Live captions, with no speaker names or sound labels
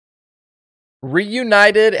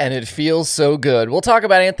Reunited, and it feels so good. We'll talk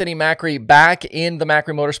about Anthony Macri back in the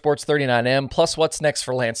Macri Motorsports 39M, plus what's next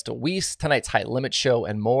for Lance Dewease, tonight's High Limit show,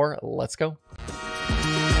 and more. Let's go.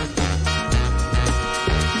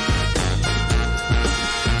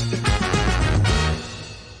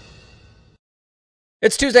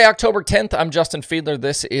 It's Tuesday, October 10th. I'm Justin Fiedler.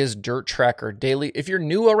 This is Dirt Tracker Daily. If you're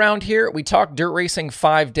new around here, we talk dirt racing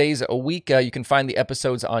 5 days a week. You can find the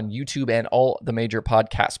episodes on YouTube and all the major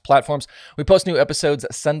podcast platforms. We post new episodes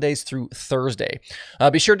Sundays through Thursday.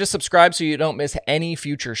 Be sure to subscribe so you don't miss any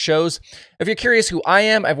future shows. If you're curious who I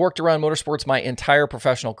am, I've worked around motorsports my entire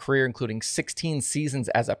professional career, including 16 seasons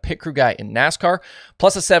as a pit crew guy in NASCAR,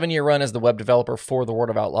 plus a 7-year run as the web developer for the World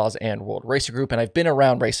of Outlaws and World Racer Group. And I've been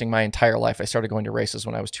around racing my entire life. I started going to races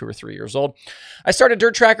when I was 2 or 3 years old. I started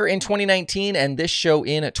Dirt Tracker in 2019 and this show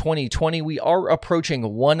in 2020. We are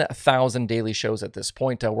approaching 1,000 daily shows at this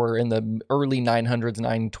point. We're in the early 900s,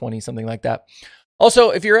 920, something like that. Also,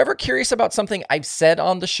 if you're ever curious about something I've said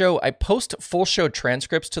on the show, I post full show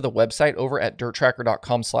transcripts to the website over at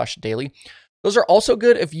dirttracker.com/daily. Those are also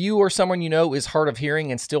good if you or someone you know is hard of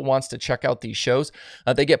hearing and still wants to check out these shows.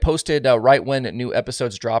 They get posted right when new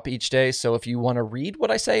episodes drop each day. So if you want to read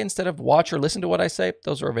what I say instead of watch or listen to what I say,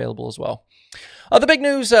 those are available as well. The big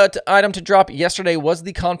news item to drop yesterday was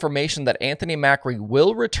the confirmation that Anthony Macri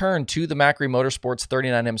will return to the Macri Motorsports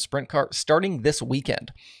 39M Sprint Car starting this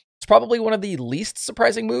weekend. It's probably one of the least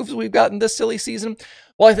surprising moves we've gotten this silly season.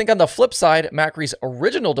 Well, I think on the flip side, Macri's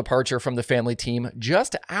original departure from the family team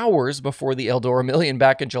just hours before the Eldora Million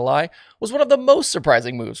back in July was one of the most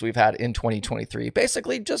surprising moves we've had in 2023.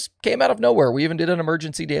 Basically just came out of nowhere. We even did an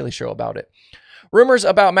emergency daily show about it. Rumors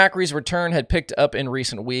about Macri's return had picked up in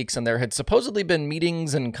recent weeks, and there had supposedly been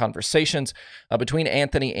meetings and conversations between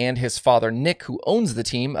Anthony and his father, Nick, who owns the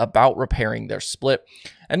team, about repairing their split.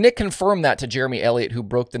 And Nick confirmed that to Jeremy Elliott, who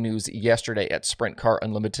broke the news yesterday at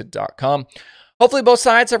sprintcarunlimited.com. Hopefully both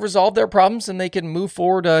sides have resolved their problems and they can move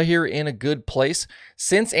forward here in a good place.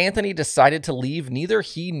 Since Anthony decided to leave, neither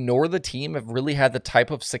he nor the team have really had the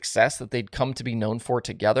type of success that they'd come to be known for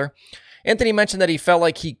together. Anthony mentioned that he felt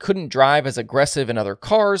like he couldn't drive as aggressive in other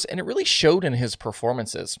cars, and it really showed in his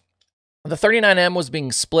performances. The 39M was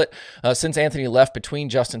being split since Anthony left between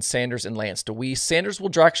Justin Sanders and Lance Dewease. Sanders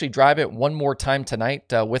will actually drive it one more time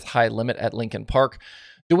tonight with High Limit at Lincoln Park.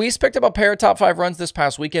 Dewease picked up a pair of top 5 runs this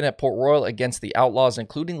past weekend at Port Royal against the Outlaws,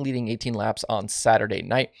 including leading 18 laps on Saturday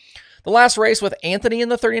night. The last race with Anthony in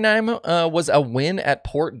the 39 was a win at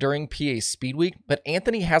Port during PA Speed Week, but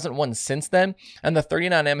Anthony hasn't won since then, and the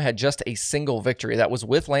 39M had just a single victory. That was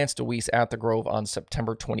with Lance Dewease at the Grove on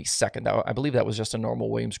September 22nd. I believe that was just a normal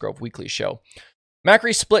Williams Grove weekly show.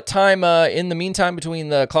 Macri split time in the meantime between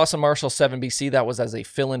the Clausen Marshall 7BC. That was as a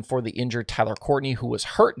fill-in for the injured Tyler Courtney, who was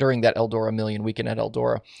hurt during that Eldora Million weekend at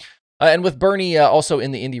Eldora. And with Bernie also in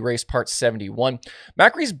the Indy Race Part 71.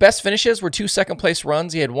 Macri's best finishes were 2 second-place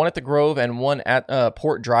runs. He had one at the Grove and one at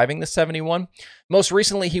Port driving the 71. Most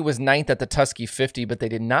recently, he was 9th at the Tusky 50, but they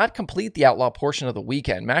did not complete the Outlaw portion of the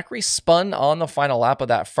weekend. Macri spun on the final lap of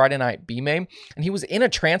that Friday night B-Main, and he was in a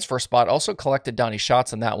transfer spot, also collected Donnie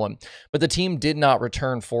shots in that one, but the team did not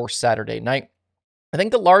return for Saturday night. I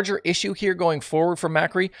think the larger issue here going forward for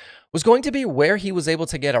Macri was going to be where he was able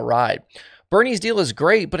to get a ride. Bernie's deal is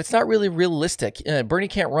great, but it's not really realistic. Bernie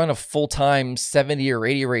can't run a full-time 70 or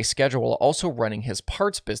 80 race schedule while also running his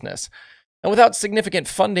parts business. And without significant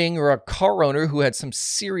funding or a car owner who had some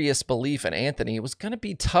serious belief in Anthony, it was going to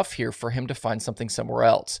be tough here for him to find something somewhere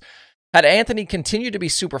else. Had Anthony continued to be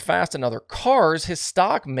super fast in other cars, his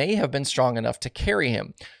stock may have been strong enough to carry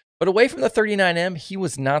him. But away from the 39M, he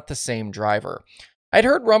was not the same driver. I'd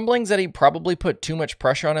heard rumblings that he probably put too much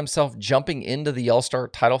pressure on himself jumping into the All-Star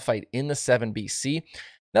title fight in the 7BC.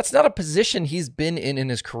 That's not a position he's been in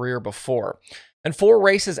his career before. And 4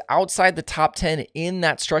 races outside the top 10 in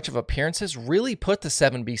that stretch of appearances really put the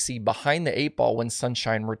 7BC behind the 8 ball when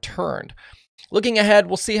Sunshine returned. Looking ahead,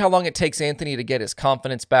 we'll see how long it takes Anthony to get his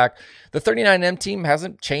confidence back. The 39M team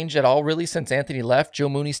hasn't changed at all really since Anthony left. Joe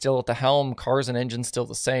Mooney's still at the helm, cars and engines still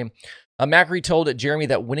the same. Macri told Jeremy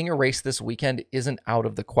that winning a race this weekend isn't out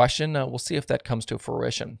of the question. We'll see if that comes to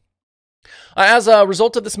fruition. As a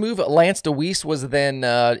result of this move, Lance Dewease was then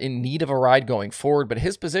in need of a ride going forward, but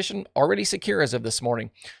his position already secure as of this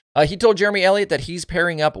morning. He told Jeremy Elliott that he's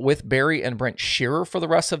pairing up with Barry and Brent Shearer for the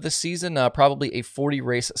rest of the season, probably a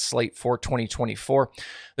 40-race slate for 2024.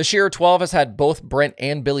 The Shearer 12 has had both Brent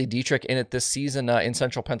and Billy Dietrich in it this season in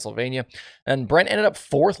central Pennsylvania, and Brent ended up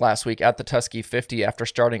 4th last week at the Tusky 50 after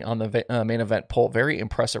starting on the main event pole. Very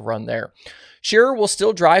impressive run there. Shearer will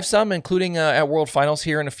still drive some, including at World Finals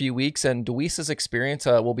here in a few weeks, and Dewease's experience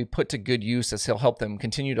will be put to good use as he'll help them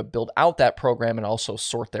continue to build out that program and also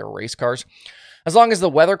sort their race cars. As long as the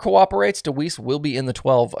weather cooperates, Dewease will be in the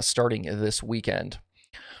 12 starting this weekend.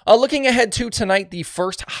 Looking ahead to tonight, the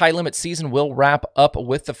first high limit season will wrap up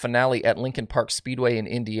with the finale at Lincoln Park Speedway in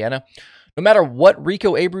Indiana. No matter what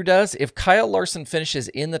Rico Abreu does, if Kyle Larson finishes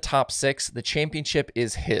in the top 6, the championship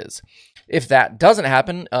is his. If that doesn't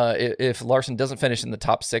happen, if Larson doesn't finish in the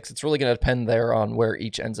top 6, it's really going to depend there on where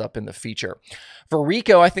each ends up in the feature. For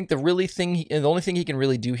Rico, I think the only thing he can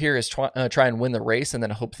really do here is try and win the race and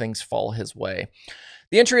then hope things fall his way.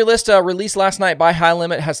 The entry list released last night by High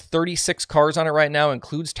Limit has 36 cars on it right now,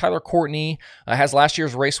 includes Tyler Courtney, has last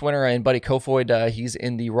year's race winner and Buddy Kofoid. He's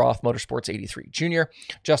in the Roth Motorsports 83 Junior.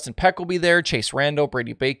 Justin Peck will be there, Chase Rando,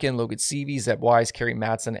 Brady Bacon, Logan Seavey, Zeb Wise, Kerry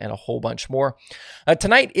Madsen, and a whole bunch more.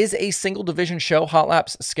 Tonight is a single division show. Hot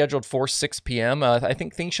Laps scheduled for 6 p.m. I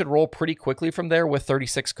think things should roll pretty quickly from there with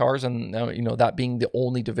 36 cars and that being the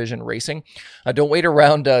only division racing. Don't wait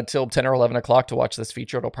around till 10 or 11 o'clock to watch this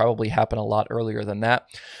feature. It'll probably happen a lot earlier than that.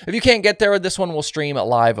 If you can't get there, this one will stream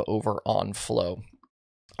live over on Flow.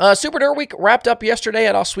 Super Dirt Week wrapped up yesterday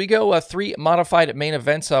at Oswego. 3 modified main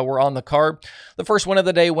events were on the card. The first win of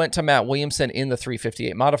the day went to Matt Williamson in the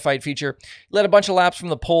 358 modified feature. He led a bunch of laps from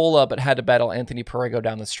the pole, but had to battle Anthony Perego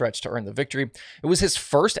down the stretch to earn the victory. It was his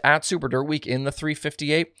first at Super Dirt Week in the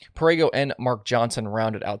 358. Perego and Mark Johnson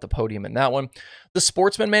rounded out the podium in that one. The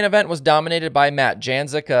Sportsman main event was dominated by Matt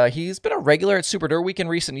Janzik. He's been a regular at Super Dirt Week in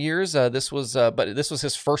recent years. This was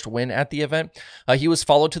his first win at the event. He was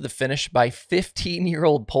followed to the finish by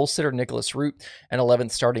 15-year-old pole sitter Nicholas Root and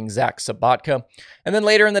 11th starting Zach Sabatka. And then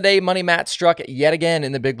later in the day, Money Matt struck yet again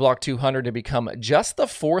in the Big Block 200 to become just the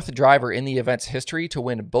 4th driver in the event's history to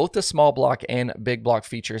win both the small block and big block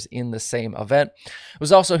features in the same event. It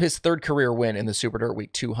was also his 3rd career win in the Super Dirt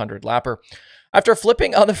Week 200 lapper. After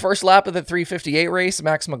flipping on the first lap of the 358 race,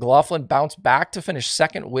 Max McLaughlin bounced back to finish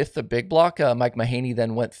 2nd with the big block. Mike Mahaney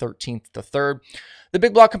then went 13th to 3rd. The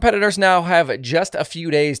big block competitors now have just a few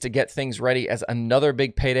days to get things ready as another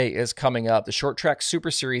big payday is coming up. The Short Track Super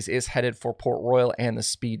Series is headed for Port Royal and the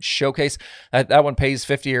Speed Showcase. That one pays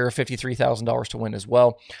 $50,000 or $53,000 to win as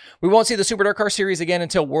well. We won't see the Super DIRTRACKR Series again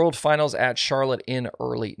until World Finals at Charlotte in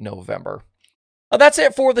early November. That's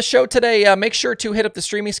it for the show today. Make sure to hit up the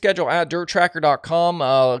streaming schedule at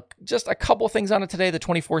DIRTRACKR.com. Just a couple things on it today, the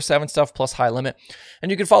 24/7 stuff plus High Limit.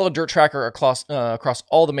 And you can follow DIRTRACKR across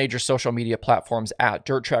all the major social media platforms at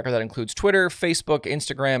DIRTRACKR. That includes Twitter, Facebook,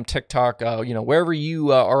 Instagram, TikTok, wherever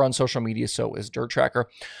you are on social media, so is DIRTRACKR.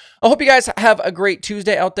 I hope you guys have a great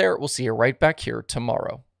Tuesday out there. We'll see you right back here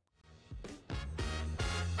tomorrow.